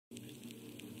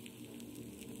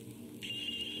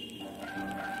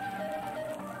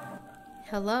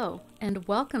Hello, and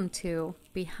welcome to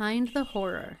Behind the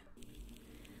Horror.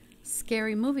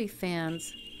 Scary movie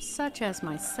fans, such as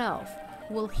myself,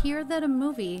 will hear that a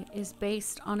movie is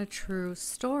based on a true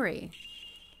story.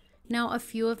 Now, a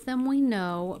few of them we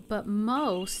know, but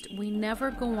most we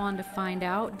never go on to find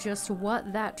out just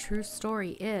what that true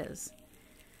story is.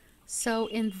 So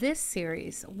in this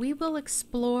series, we will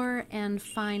explore and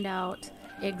find out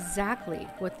exactly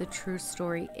what the true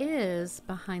story is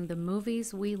behind the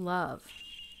movies we love.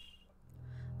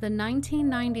 The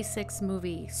 1996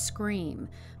 movie Scream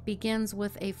begins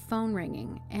with a phone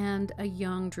ringing and a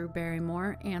young Drew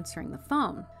Barrymore answering the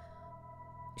phone.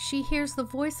 She hears the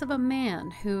voice of a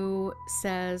man who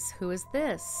says, "Who is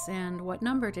this? And what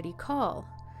number did he call?"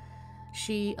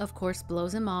 She, of course,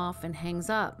 blows him off and hangs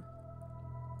up.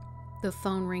 The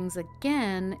phone rings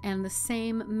again, and the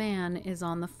same man is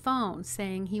on the phone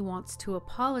saying he wants to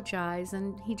apologize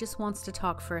and he just wants to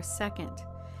talk for a second.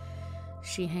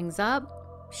 She hangs up.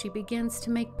 She begins to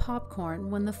make popcorn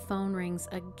when the phone rings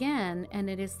again, and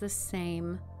it is the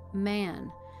same man.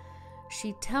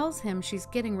 She tells him she's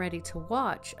getting ready to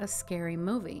watch a scary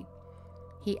movie.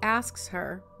 He asks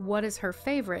her what is her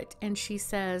favorite, and she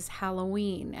says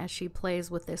Halloween as she plays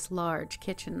with this large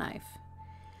kitchen knife.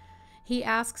 He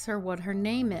asks her what her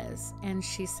name is, and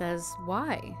she says,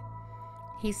 "Why?"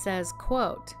 He says,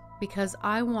 quote, "Because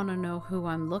I want to know who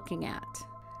I'm looking at."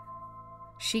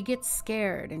 She gets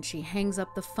scared and she hangs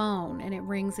up the phone, and it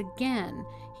rings again.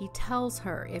 He tells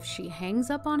her if she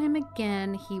hangs up on him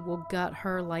again, he will gut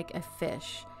her like a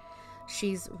fish.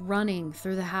 She's running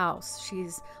through the house.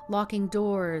 She's locking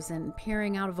doors and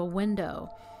peering out of a window.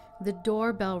 The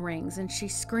doorbell rings and she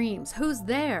screams, "Who's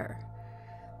there?"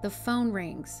 The phone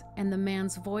rings and the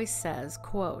man's voice says,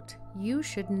 quote, "You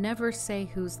should never say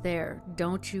who's there.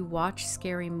 Don't you watch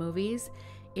scary movies?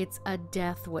 It's a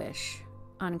death wish,"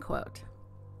 unquote.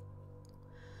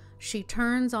 She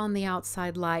turns on the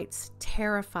outside lights,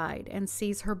 terrified, and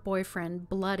sees her boyfriend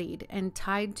bloodied and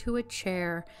tied to a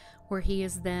chair where he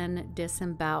is then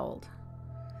disemboweled.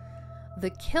 The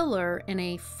killer, in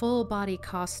a full-body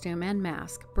costume and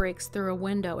mask, breaks through a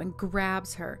window and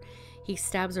grabs her. He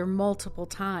stabs her multiple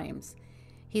times.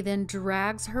 He then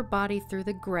drags her body through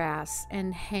the grass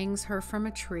and hangs her from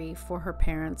a tree for her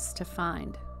parents to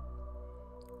find.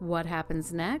 What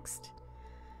happens next?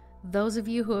 Those of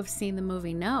you who have seen the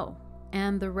movie know,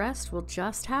 and the rest will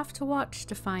just have to watch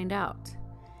to find out.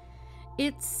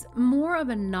 It's more of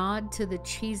a nod to the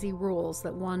cheesy rules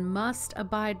that one must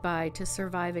abide by to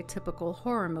survive a typical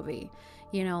horror movie.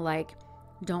 You know, like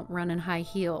don't run in high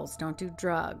heels, don't do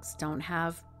drugs, don't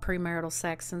have premarital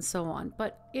sex, and so on.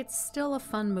 But it's still a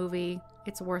fun movie.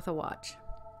 It's worth a watch.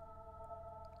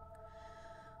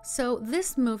 So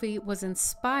this movie was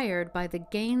inspired by the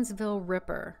Gainesville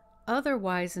Ripper,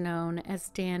 otherwise known as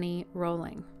Danny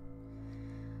Rolling.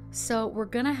 So we're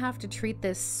going to have to treat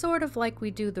this sort of like we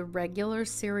do the regular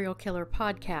serial killer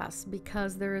podcast,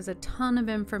 because there is a ton of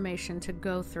information to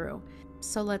go through.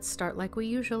 So let's start like we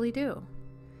usually do.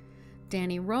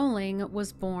 Danny Rolling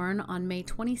was born on May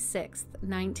 26,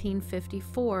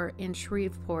 1954 in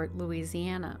Shreveport,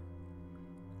 Louisiana.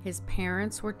 His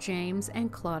parents were James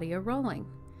and Claudia Rolling.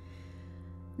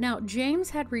 Now,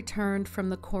 James had returned from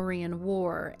the Korean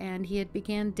War, and he had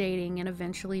began dating and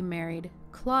eventually married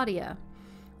Claudia.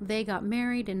 They got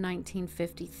married in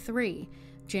 1953.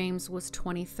 James was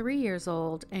 23 years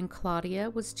old, and Claudia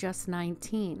was just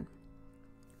 19.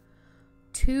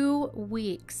 2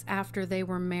 weeks after they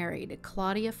were married,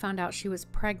 Claudia found out she was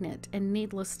pregnant, and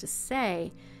needless to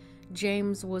say,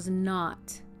 James was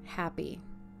not happy.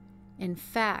 In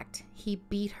fact, he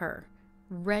beat her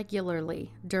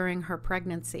regularly during her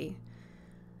pregnancy.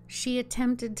 She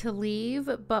attempted to leave,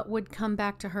 but would come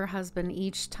back to her husband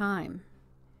each time.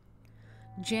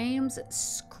 James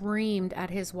screamed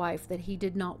at his wife that he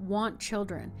did not want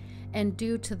children, and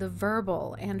due to the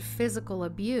verbal and physical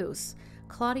abuse,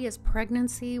 Claudia's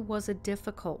pregnancy was a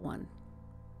difficult one.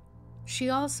 She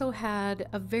also had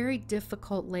a very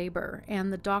difficult labor,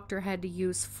 and the doctor had to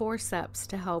use forceps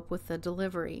to help with the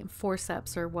delivery.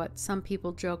 Forceps are what some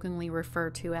people jokingly refer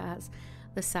to as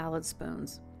the salad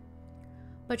spoons.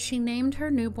 But she named her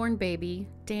newborn baby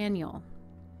Daniel.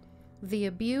 The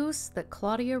abuse that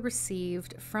Claudia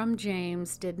received from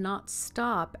James did not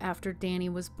stop after Danny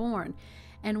was born,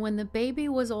 and when the baby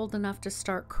was old enough to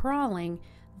start crawling,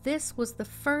 this was the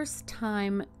first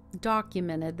time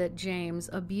documented that James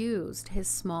abused his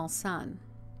small son.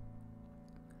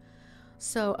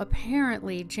 So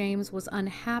apparently James was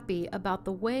unhappy about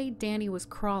the way Danny was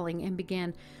crawling and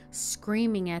began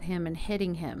screaming at him and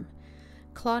hitting him.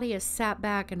 Claudia sat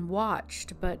back and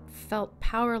watched, but felt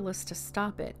powerless to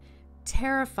stop it.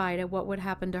 terrified at what would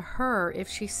happen to her if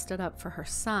she stood up for her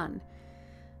son.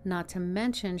 Not to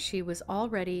mention, she was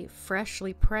already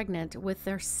freshly pregnant with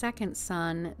their second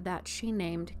son that she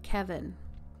named Kevin.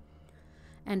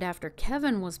 And after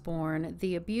Kevin was born,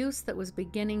 the abuse that was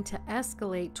beginning to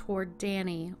escalate toward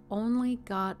Danny only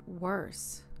got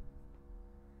worse.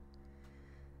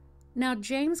 Now,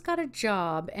 James got a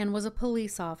job and was a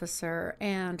police officer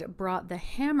and brought the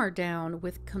hammer down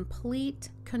with complete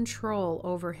control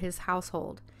over his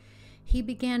household. He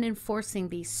began enforcing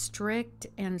these strict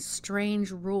and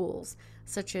strange rules,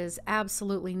 such as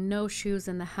absolutely no shoes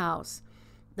in the house.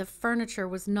 The furniture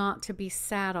was not to be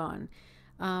sat on.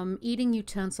 Eating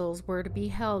utensils were to be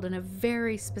held in a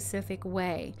very specific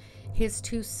way. His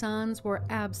two sons were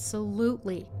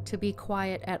absolutely to be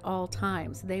quiet at all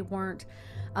times. They weren't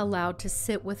allowed to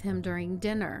sit with him during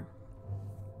dinner.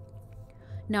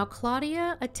 Now,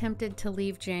 Claudia attempted to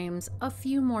leave James a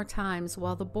few more times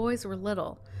while the boys were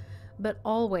little, but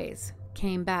always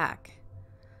came back.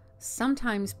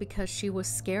 Sometimes because she was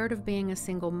scared of being a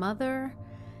single mother,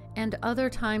 and other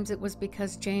times it was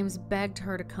because James begged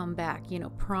her to come back,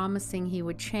 promising he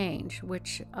would change,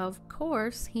 which of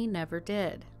course he never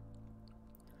did.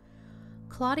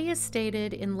 Claudia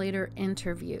stated in later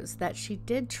interviews that she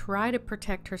did try to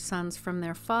protect her sons from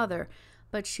their father,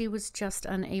 but she was just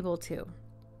unable to.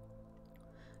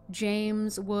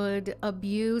 James would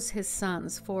abuse his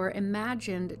sons for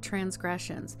imagined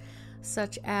transgressions,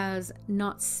 such as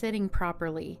not sitting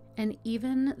properly and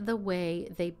even the way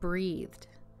they breathed.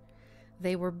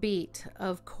 They were beat,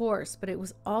 of course, but it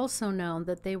was also known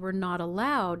that they were not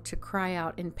allowed to cry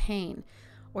out in pain,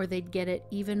 or they'd get it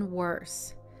even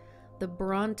worse. The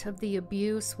brunt of the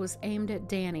abuse was aimed at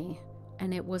Danny,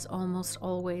 and it was almost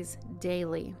always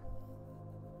daily.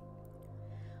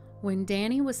 When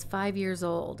Danny was 5 years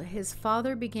old, his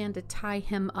father began to tie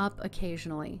him up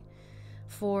occasionally,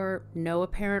 for no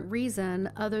apparent reason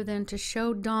other than to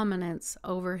show dominance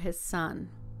over his son.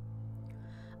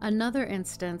 Another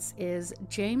instance is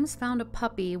James found a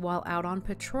puppy while out on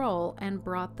patrol and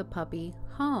brought the puppy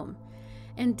home,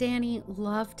 and Danny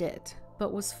loved it,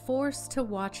 but was forced to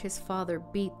watch his father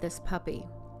beat this puppy.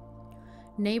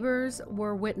 Neighbors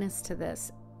were witness to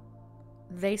this.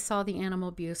 They saw the animal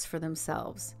abuse for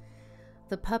themselves.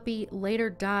 The puppy later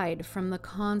died from the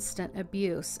constant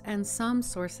abuse, and some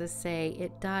sources say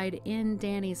it died in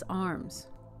Danny's arms.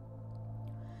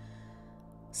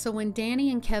 So when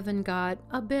Danny and Kevin got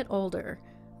a bit older,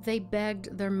 they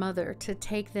begged their mother to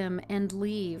take them and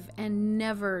leave and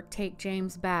never take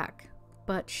James back,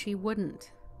 but she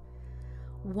wouldn't.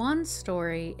 One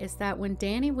story is that when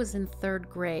Danny was in 3rd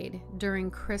grade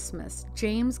during Christmas,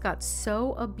 James got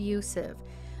so abusive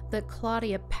that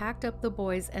Claudia packed up the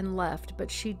boys and left,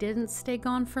 but she didn't stay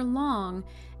gone for long,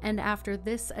 and after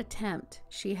this attempt,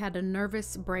 she had a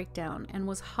nervous breakdown and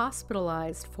was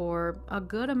hospitalized for a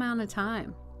good amount of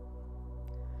time.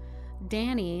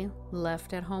 Danny,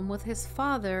 left at home with his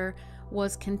father,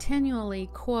 was continually,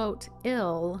 quote,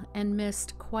 ill and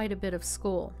missed quite a bit of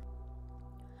school.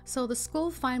 So the school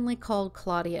finally called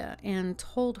Claudia and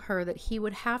told her that he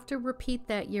would have to repeat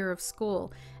that year of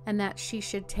school and that she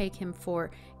should take him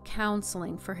for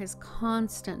counseling for his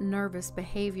constant nervous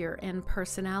behavior and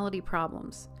personality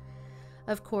problems.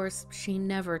 Of course, she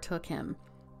never took him,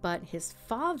 but his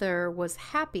father was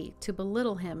happy to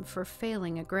belittle him for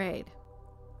failing a grade.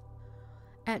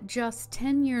 At just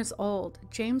 10 years old,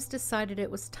 James decided it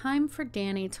was time for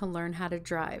Danny to learn how to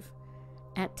drive.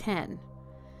 At 10.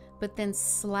 But then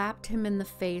slapped him in the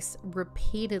face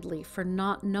repeatedly for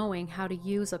not knowing how to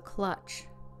use a clutch.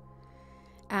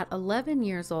 At 11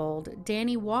 years old,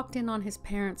 Danny walked in on his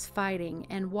parents fighting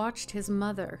and watched his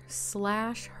mother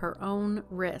slash her own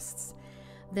wrists,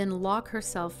 then lock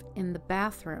herself in the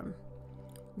bathroom.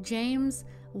 James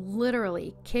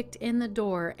literally kicked in the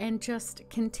door and just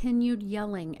continued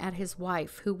yelling at his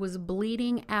wife, who was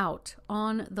bleeding out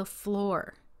on the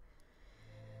floor.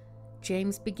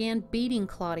 James began beating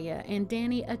Claudia, and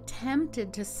Danny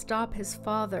attempted to stop his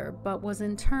father, but was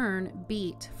in turn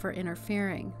beat for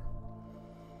interfering.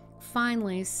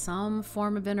 Finally, some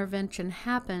form of intervention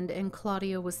happened, and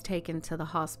Claudia was taken to the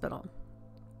hospital.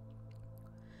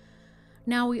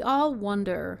 Now, we all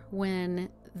wonder when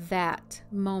that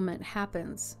moment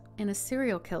happens in a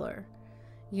serial killer.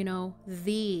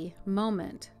 The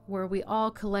moment where we all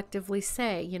collectively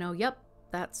say, yep,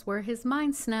 that's where his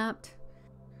mind snapped.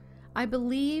 I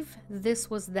believe this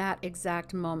was that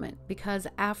exact moment, because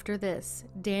after this,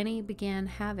 Danny began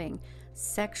having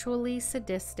sexually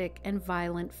sadistic and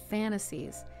violent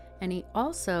fantasies, and he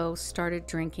also started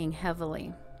drinking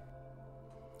heavily.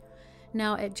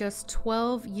 Now, at just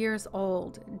 12 years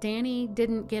old, Danny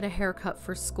didn't get a haircut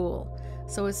for school,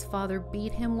 so his father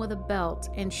beat him with a belt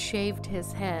and shaved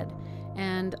his head,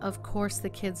 and of course the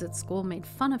kids at school made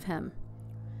fun of him.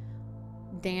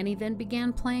 Danny then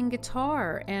began playing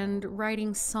guitar and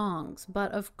writing songs,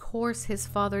 but of course his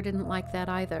father didn't like that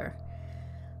either.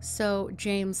 So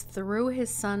James threw his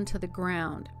son to the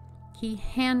ground. He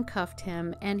handcuffed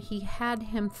him and he had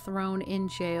him thrown in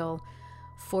jail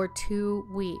for 2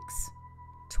 weeks.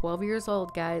 12 years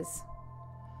old, guys.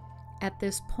 At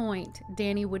this point,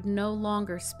 Danny would no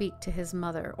longer speak to his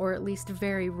mother, or at least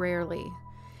very rarely.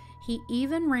 He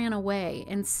even ran away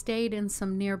and stayed in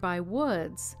some nearby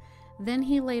woods. Then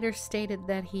he later stated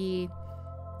that he,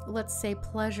 let's say,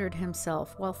 pleasured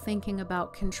himself while thinking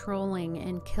about controlling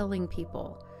and killing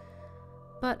people.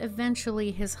 But eventually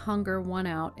his hunger won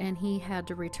out and he had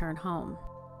to return home.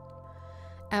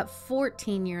 At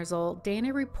 14 years old,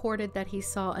 Danny reported that he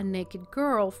saw a naked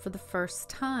girl for the first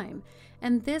time,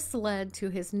 and this led to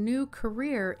his new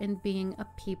career in being a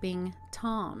peeping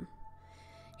Tom.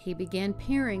 He began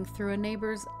peering through a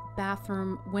neighbor's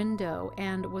bathroom window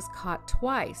and was caught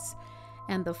twice,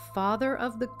 and the father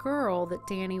of the girl that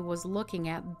Danny was looking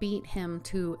at beat him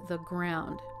to the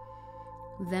ground.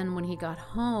 Then when he got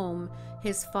home,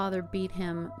 his father beat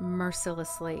him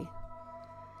mercilessly.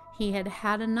 He had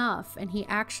had enough, and he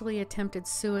actually attempted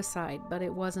suicide, but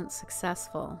it wasn't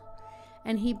successful.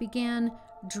 And he began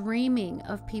dreaming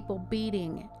of people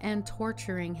beating and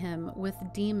torturing him with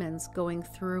demons going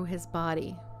through his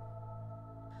body.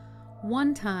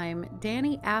 One time,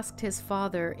 Danny asked his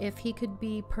father if he could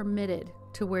be permitted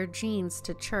to wear jeans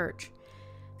to church.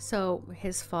 So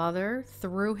his father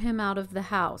threw him out of the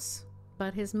house,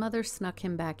 but his mother snuck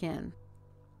him back in.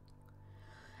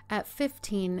 At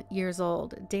 15 years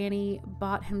old, Danny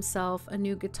bought himself a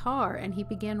new guitar and he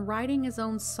began writing his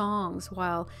own songs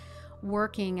while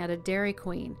working at a Dairy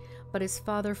Queen, but his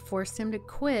father forced him to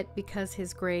quit because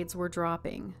his grades were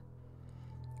dropping.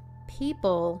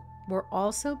 People were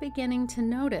also beginning to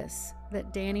notice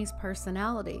that Danny's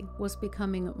personality was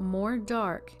becoming more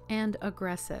dark and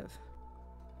aggressive.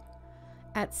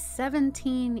 At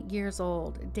 17 years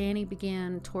old, Danny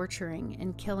began torturing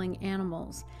and killing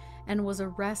animals and was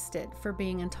arrested for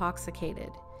being intoxicated.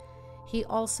 He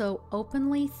also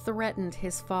openly threatened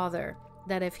his father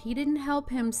that if he didn't help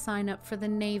him sign up for the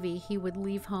Navy, he would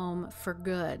leave home for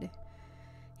good.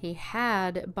 He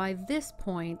had, by this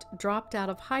point, dropped out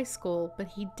of high school, but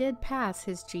he did pass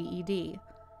his GED.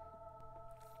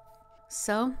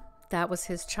 So, that was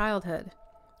his childhood.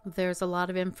 There's a lot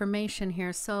of information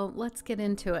here, so let's get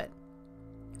into it.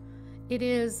 It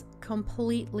is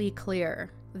completely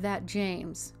clear that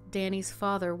James, Danny's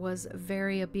father, was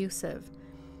very abusive.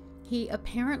 He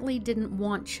apparently didn't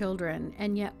want children,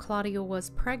 and yet Claudia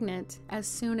was pregnant as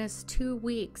soon as 2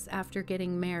 weeks after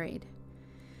getting married.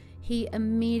 He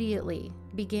immediately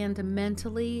began to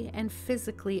mentally and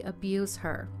physically abuse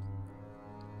her.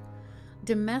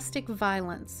 Domestic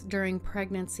violence during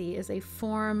pregnancy is a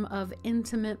form of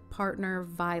intimate partner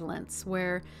violence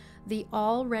where the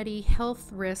already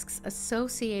health risks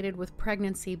associated with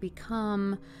pregnancy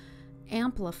become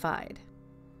amplified.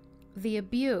 The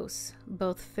abuse,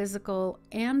 both physical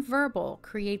and verbal,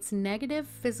 creates negative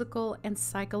physical and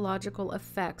psychological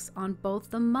effects on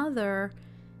both the mother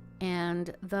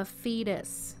and the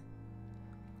fetus.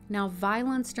 Now,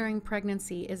 violence during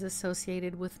pregnancy is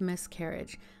associated with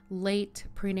miscarriage, late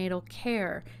prenatal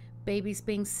care, babies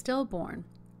being stillborn,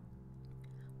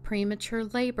 premature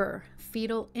labor,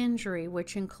 fetal injury,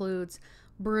 which includes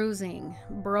bruising,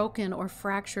 broken or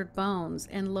fractured bones,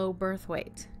 and low birth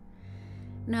weight.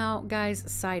 Now, guys,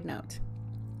 side note.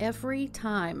 Every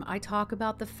time I talk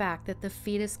about the fact that the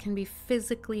fetus can be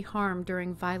physically harmed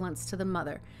during violence to the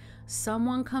mother,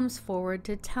 someone comes forward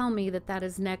to tell me that that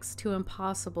is next to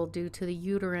impossible due to the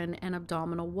uterine and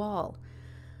abdominal wall.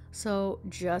 So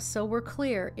just so we're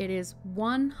clear, it is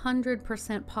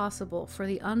 100% possible for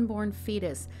the unborn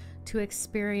fetus to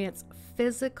experience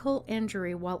physical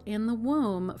injury while in the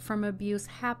womb from abuse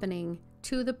happening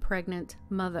to the pregnant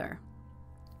mother.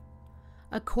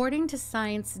 According to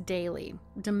Science Daily,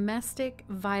 domestic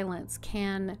violence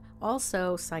can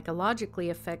also psychologically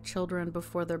affect children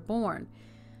before they're born.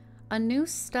 A new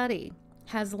study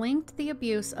has linked the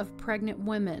abuse of pregnant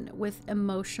women with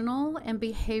emotional and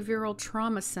behavioral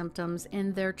trauma symptoms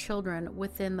in their children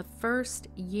within the first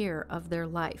year of their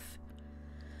life.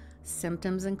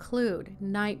 Symptoms include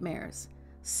nightmares,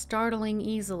 startling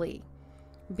easily,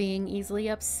 being easily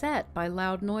upset by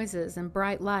loud noises and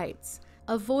bright lights,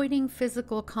 avoiding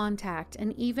physical contact,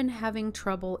 and even having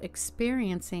trouble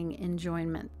experiencing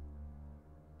enjoyment.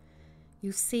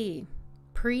 You see,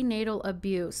 Prenatal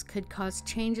abuse could cause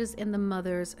changes in the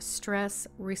mother's stress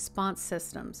response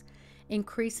systems,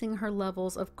 increasing her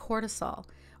levels of cortisol,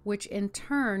 which in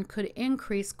turn could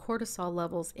increase cortisol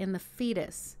levels in the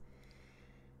fetus.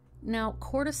 Now,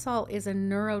 cortisol is a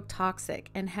neurotoxic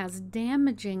and has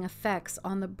damaging effects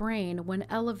on the brain when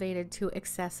elevated to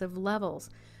excessive levels,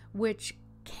 which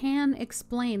can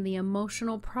explain the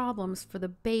emotional problems for the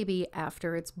baby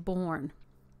after it's born.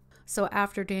 So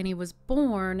after Danny was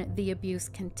born, the abuse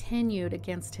continued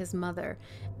against his mother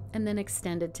and then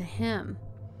extended to him.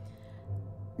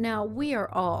 Now, we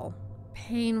are all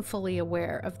painfully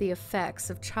aware of the effects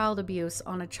of child abuse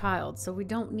on a child, so we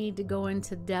don't need to go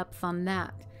into depth on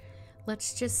that.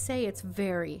 Let's just say it's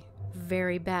very,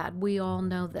 very bad. We all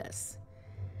know this.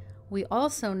 We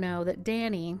also know that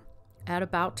Danny, at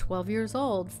about 12 years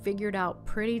old, figured out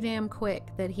pretty damn quick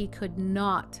that he could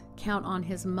not count on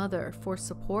his mother for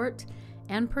support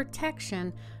and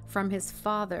protection from his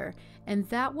father, and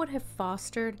that would have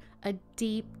fostered a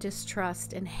deep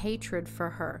distrust and hatred for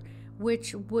her,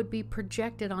 which would be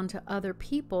projected onto other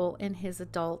people in his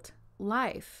adult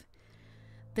life.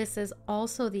 This is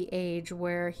also the age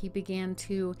where he began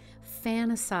to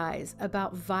fantasize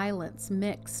about violence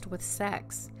mixed with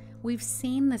sex. We've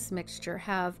seen this mixture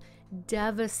have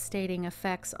devastating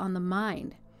effects on the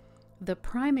mind, the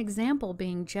prime example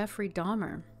being Jeffrey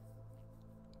Dahmer.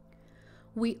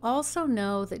 We also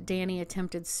know that Danny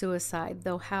attempted suicide,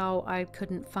 though how I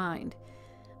couldn't find.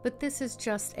 But this is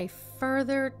just a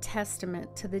further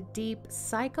testament to the deep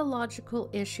psychological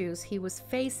issues he was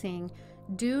facing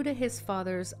due to his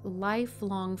father's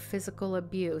lifelong physical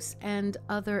abuse and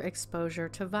other exposure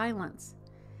to violence.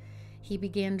 He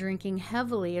began drinking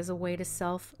heavily as a way to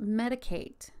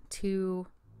self-medicate to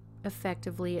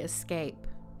effectively escape.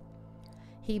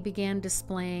 He began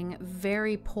displaying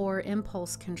very poor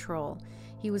impulse control.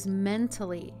 He was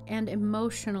mentally and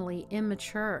emotionally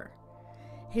immature.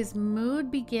 His mood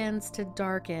begins to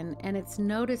darken, and it's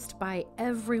noticed by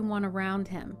everyone around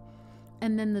him.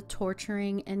 And then the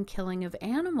torturing and killing of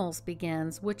animals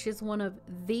begins, which is one of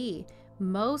the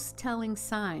most telling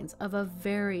signs of a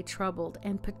very troubled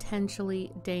and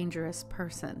potentially dangerous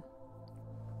person.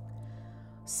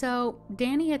 So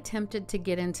Danny attempted to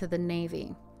get into the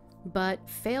Navy, but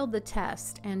failed the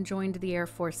test and joined the Air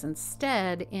Force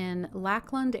instead in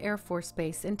Lackland Air Force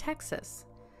Base in Texas.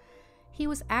 He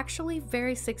was actually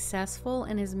very successful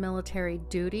in his military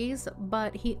duties,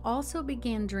 but he also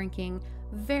began drinking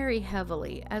very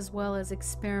heavily, as well as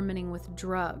experimenting with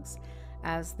drugs,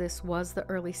 as this was the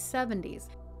early 70s.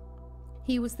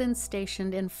 He was then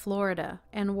stationed in Florida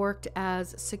and worked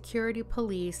as security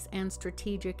police and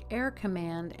strategic air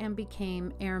command and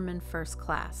became airman first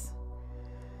class.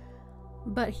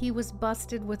 But he was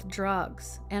busted with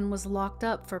drugs and was locked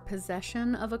up for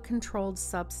possession of a controlled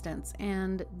substance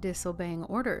and disobeying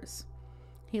orders.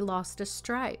 He lost a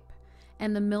stripe,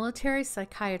 and the military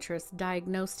psychiatrist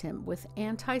diagnosed him with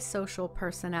antisocial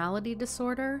personality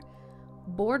disorder,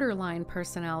 borderline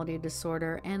personality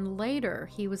disorder, and later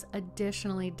he was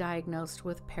additionally diagnosed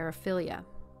with paraphilia.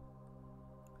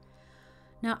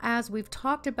 Now, as we've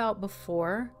talked about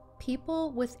before,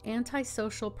 people with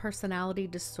antisocial personality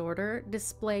disorder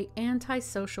display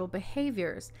antisocial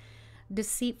behaviors,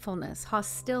 deceitfulness,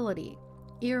 hostility,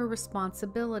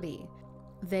 irresponsibility.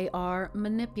 They are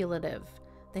manipulative.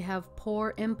 They have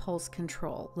poor impulse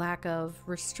control, lack of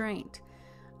restraint,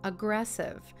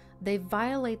 aggressive. They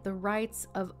violate the rights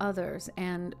of others,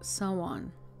 and so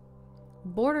on.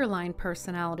 Borderline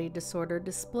personality disorder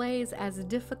displays as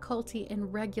difficulty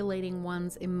in regulating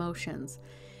one's emotions,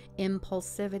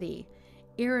 impulsivity,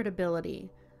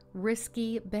 irritability,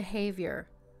 risky behavior,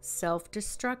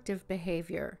 self-destructive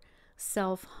behavior,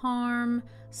 self-harm,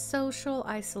 social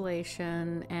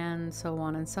isolation, and so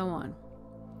on and so on.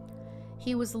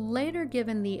 He was later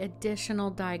given the additional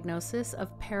diagnosis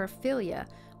of paraphilia,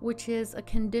 which is a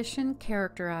condition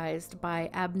characterized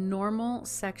by abnormal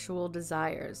sexual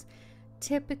desires,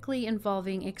 typically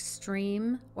involving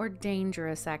extreme or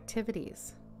dangerous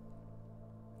activities.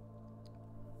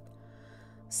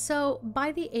 So,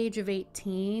 by the age of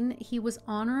 18, he was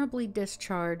honorably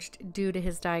discharged due to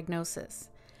his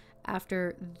diagnosis.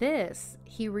 After this,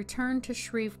 he returned to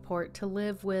Shreveport to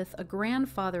live with a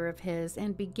grandfather of his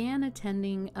and began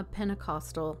attending a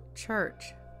Pentecostal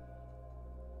church.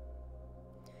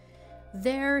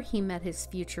 There, he met his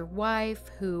future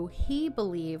wife, who he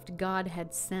believed God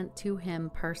had sent to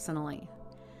him personally.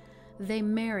 They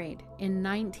married in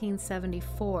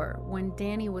 1974 when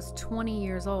Danny was 20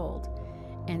 years old,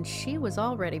 and she was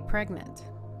already pregnant.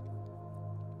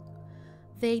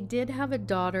 They did have a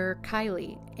daughter,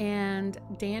 Kylie, and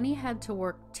Danny had to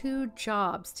work 2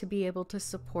 jobs to be able to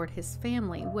support his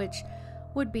family, which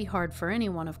would be hard for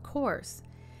anyone, of course.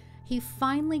 He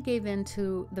finally gave in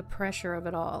to the pressure of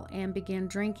it all and began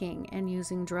drinking and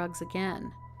using drugs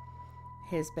again.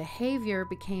 His behavior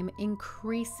became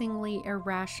increasingly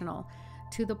irrational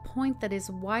to the point that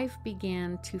his wife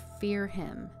began to fear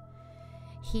him.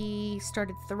 He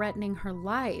started threatening her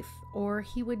life, or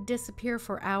he would disappear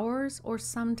for hours or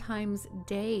sometimes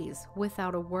days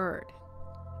without a word.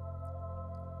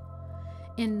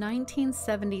 In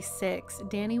 1976,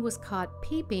 Danny was caught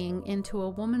peeping into a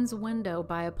woman's window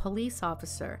by a police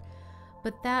officer,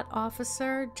 but that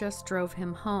officer just drove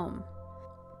him home.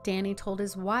 Danny told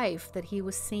his wife that he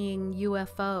was seeing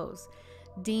UFOs,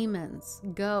 demons,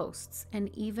 ghosts,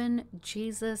 and even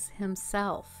Jesus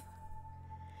himself.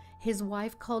 His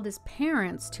wife called his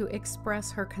parents to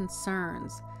express her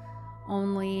concerns,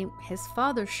 only his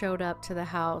father showed up to the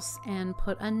house and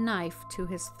put a knife to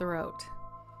his throat.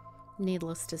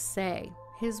 Needless to say,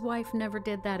 his wife never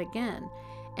did that again,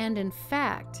 and in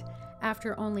fact,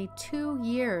 after only 2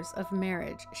 years of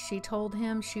marriage, she told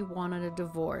him she wanted a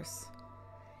divorce.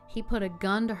 He put a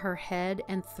gun to her head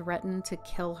and threatened to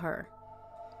kill her.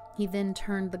 He then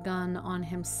turned the gun on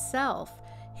himself,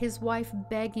 his wife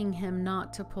begging him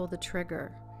not to pull the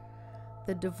trigger.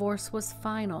 The divorce was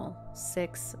final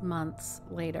 6 months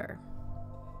later.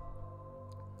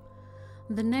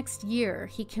 The next year,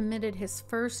 he committed his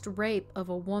first rape of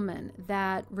a woman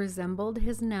that resembled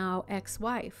his now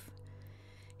ex-wife.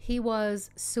 He was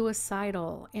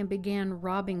suicidal and began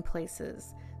robbing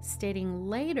places, stating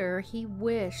later he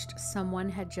wished someone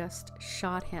had just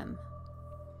shot him.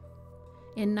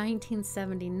 In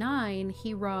 1979,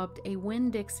 he robbed a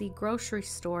Winn-Dixie grocery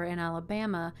store in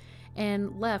Alabama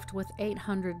and left with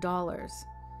 $800.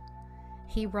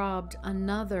 He robbed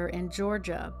another in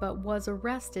Georgia, but was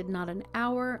arrested not an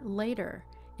hour later,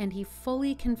 and he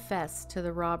fully confessed to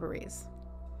the robberies.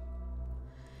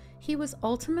 He was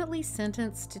ultimately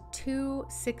sentenced to 2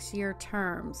 6-year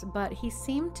terms, but he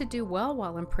seemed to do well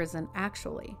while in prison,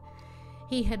 actually.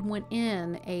 He had went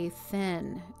in a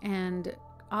thin and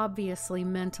obviously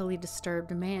mentally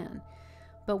disturbed man.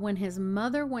 But when his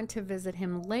mother went to visit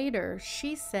him later,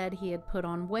 she said he had put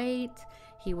on weight,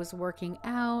 he was working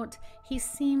out, he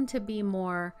seemed to be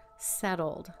more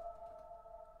settled.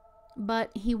 But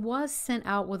he was sent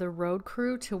out with a road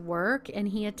crew to work, and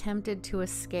he attempted to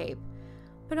escape,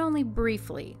 but only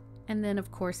briefly. And then,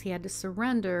 of course, he had to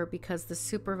surrender because the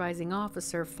supervising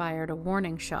officer fired a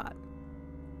warning shot.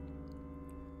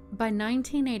 By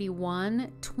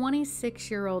 1981,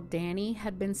 26-year-old Danny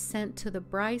had been sent to the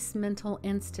Bryce Mental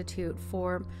Institute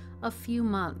for a few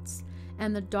months,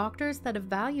 and the doctors that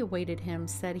evaluated him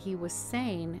said he was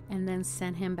sane and then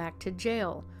sent him back to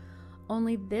jail.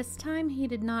 Only this time he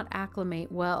did not acclimate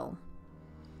well.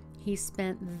 He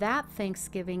spent that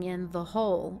Thanksgiving in the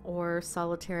hole, or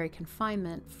solitary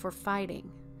confinement, for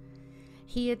fighting.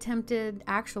 He attempted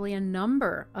actually a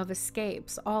number of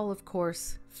escapes, all of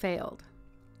course failed.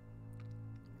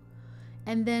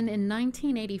 And then in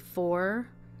 1984,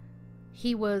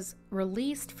 he was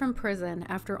released from prison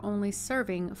after only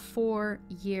serving 4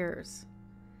 years.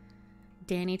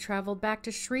 Danny traveled back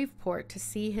to Shreveport to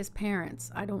see his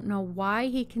parents. I don't know why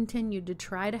he continued to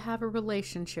try to have a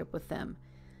relationship with them,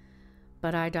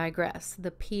 but I digress. The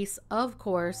peace, of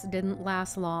course, didn't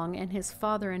last long, and his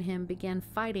father and him began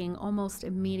fighting almost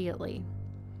immediately.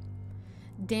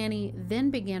 Danny then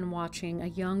began watching a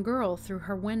young girl through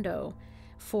her window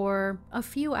for a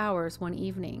few hours one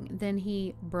evening. Then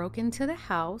he broke into the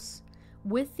house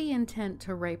with the intent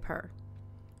to rape her.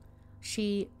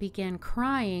 She began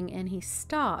crying and he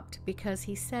stopped because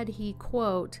he said he,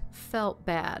 quote, felt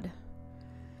bad.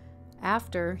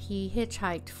 After, he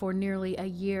hitchhiked for nearly a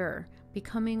year,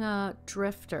 becoming a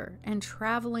drifter and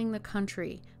traveling the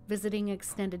country, visiting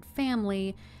extended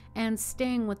family and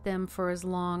staying with them for as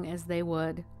long as they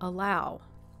would allow.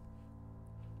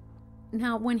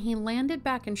 Now, when he landed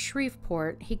back in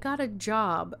Shreveport, he got a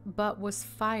job but was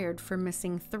fired for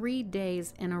missing 3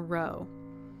 days in a row.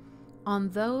 On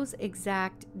those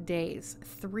exact days,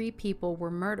 3 people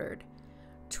were murdered.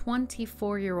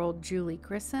 24-year-old Julie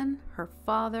Grissom, her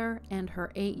father, and her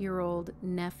 8-year-old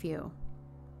nephew.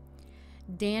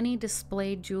 Danny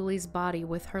displayed Julie's body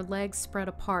with her legs spread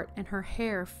apart and her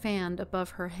hair fanned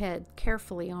above her head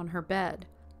carefully on her bed.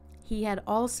 He had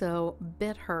also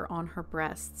bit her on her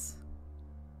breasts.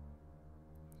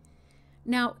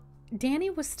 Now,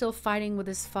 Danny was still fighting with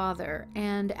his father,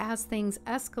 and as things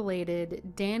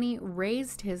escalated, Danny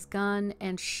raised his gun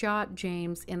and shot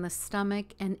James in the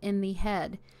stomach and in the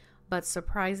head, but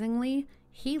surprisingly,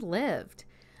 he lived.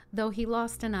 though he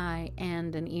lost an eye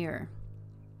and an ear.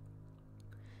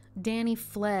 Danny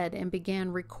fled and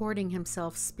began recording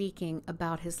himself speaking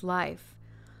about his life.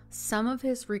 Some of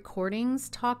his recordings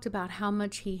talked about how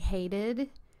much he hated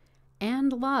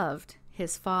and loved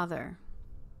his father.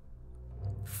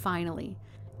 Finally,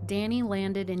 Danny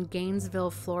landed in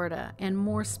Gainesville, Florida, and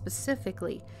more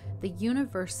specifically, the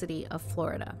University of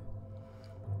Florida.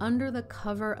 Under the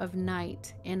cover of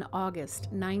night in August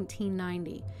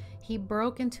 1990, he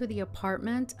broke into the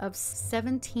apartment of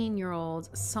 17-year-olds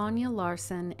Sonia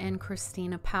Larson and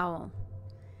Christina Powell.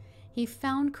 He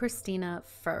found Christina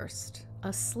first,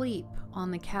 asleep on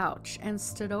the couch, and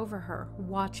stood over her,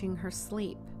 watching her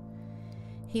sleep.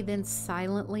 He then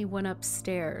silently went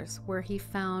upstairs, where he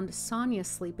found Sonia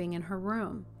sleeping in her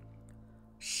room.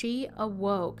 She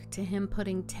awoke to him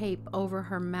putting tape over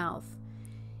her mouth.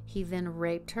 He then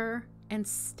raped her and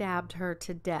stabbed her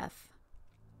to death.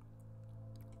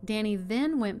 Danny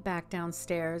then went back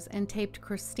downstairs and taped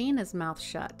Christina's mouth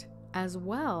shut, as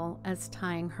well as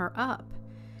tying her up.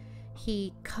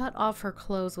 He cut off her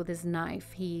clothes with his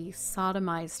knife. He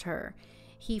sodomized her.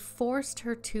 He forced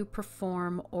her to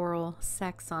perform oral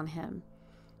sex on him.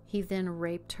 He then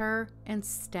raped her and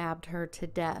stabbed her to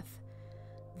death.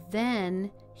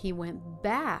 Then he went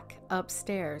back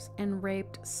upstairs and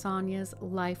raped Sonia's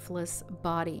lifeless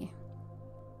body.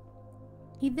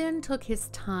 He then took his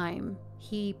time.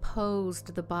 He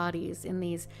posed the bodies in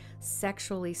these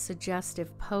sexually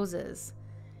suggestive poses.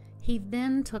 He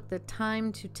then took the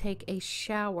time to take a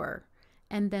shower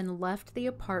and then left the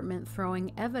apartment,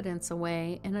 throwing evidence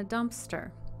away in a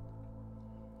dumpster.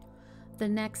 The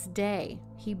next day,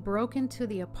 he broke into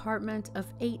the apartment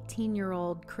of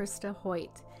 18-year-old Krista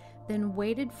Hoyt, then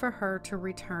waited for her to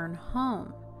return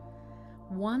home.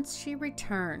 Once she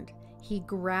returned, he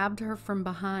grabbed her from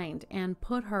behind and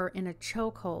put her in a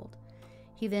chokehold.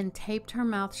 He then taped her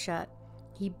mouth shut.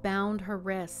 He bound her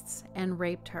wrists and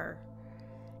raped her.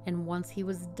 And once he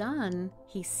was done,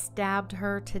 he stabbed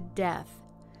her to death.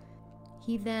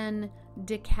 He then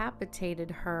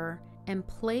decapitated her and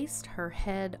placed her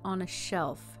head on a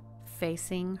shelf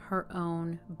facing her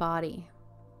own body.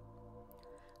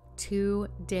 2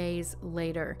 days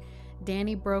later,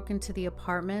 Danny broke into the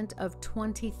apartment of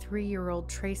 23-year-old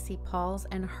Tracy Pauls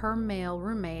and her male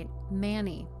roommate,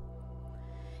 Manny.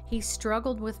 He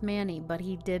struggled with Manny, but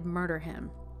he did murder him.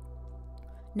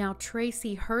 Now,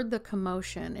 Tracy heard the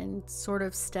commotion and sort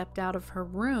of stepped out of her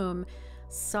room,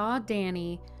 saw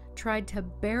Danny, tried to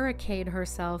barricade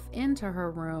herself into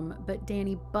her room, but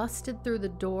Danny busted through the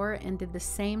door and did the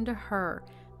same to her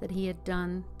that he had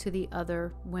done to the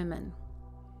other women.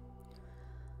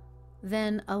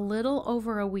 Then, a little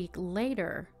over a week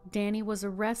later, Danny was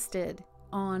arrested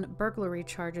on burglary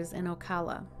charges in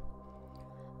Ocala.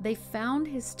 They found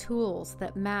his tools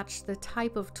that matched the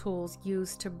type of tools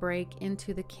used to break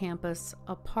into the campus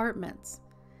apartments.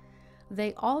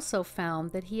 They also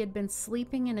found that he had been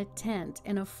sleeping in a tent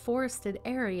in a forested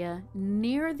area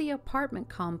near the apartment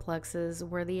complexes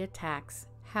where the attacks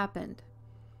happened.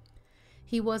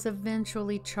 He was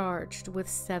eventually charged with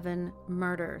 7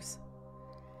 murders.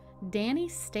 Danny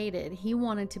stated he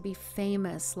wanted to be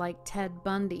famous like Ted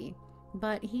Bundy,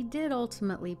 but he did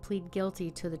ultimately plead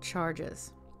guilty to the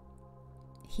charges.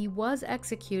 He was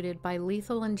executed by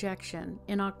lethal injection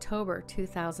in October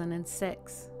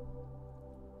 2006.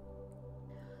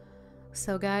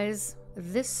 So guys,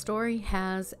 this story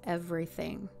has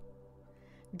everything.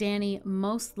 Danny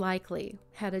most likely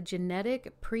had a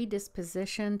genetic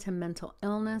predisposition to mental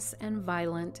illness and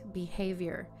violent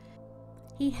behavior.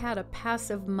 He had a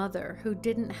passive mother who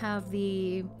didn't have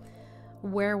the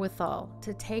wherewithal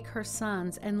to take her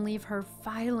sons and leave her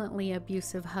violently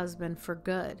abusive husband for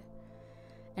good.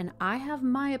 And I have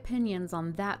my opinions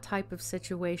on that type of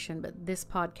situation, but this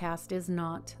podcast is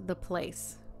not the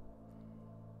place.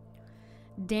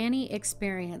 Danny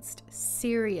experienced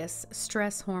serious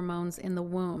stress hormones in the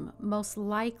womb, most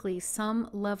likely some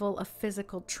level of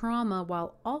physical trauma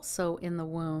while also in the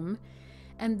womb,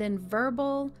 and then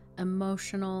verbal,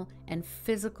 emotional, and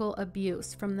physical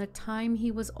abuse from the time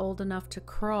he was old enough to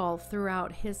crawl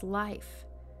throughout his life.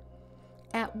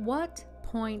 At what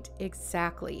point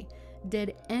exactly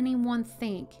did anyone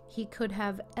think he could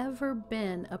have ever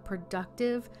been a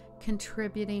productive,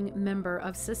 contributing member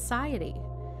of society?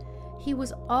 He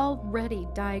was already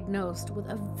diagnosed with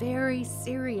a very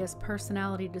serious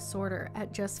personality disorder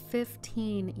at just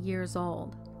 15 years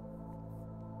old.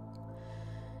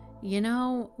 You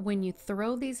know, when you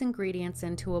throw these ingredients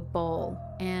into a bowl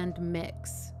and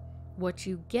mix, what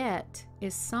you get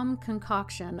is some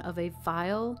concoction of a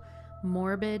vile,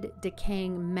 morbid,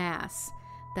 decaying mass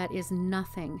that is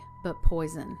nothing but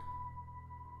poison.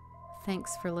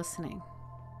 Thanks for listening.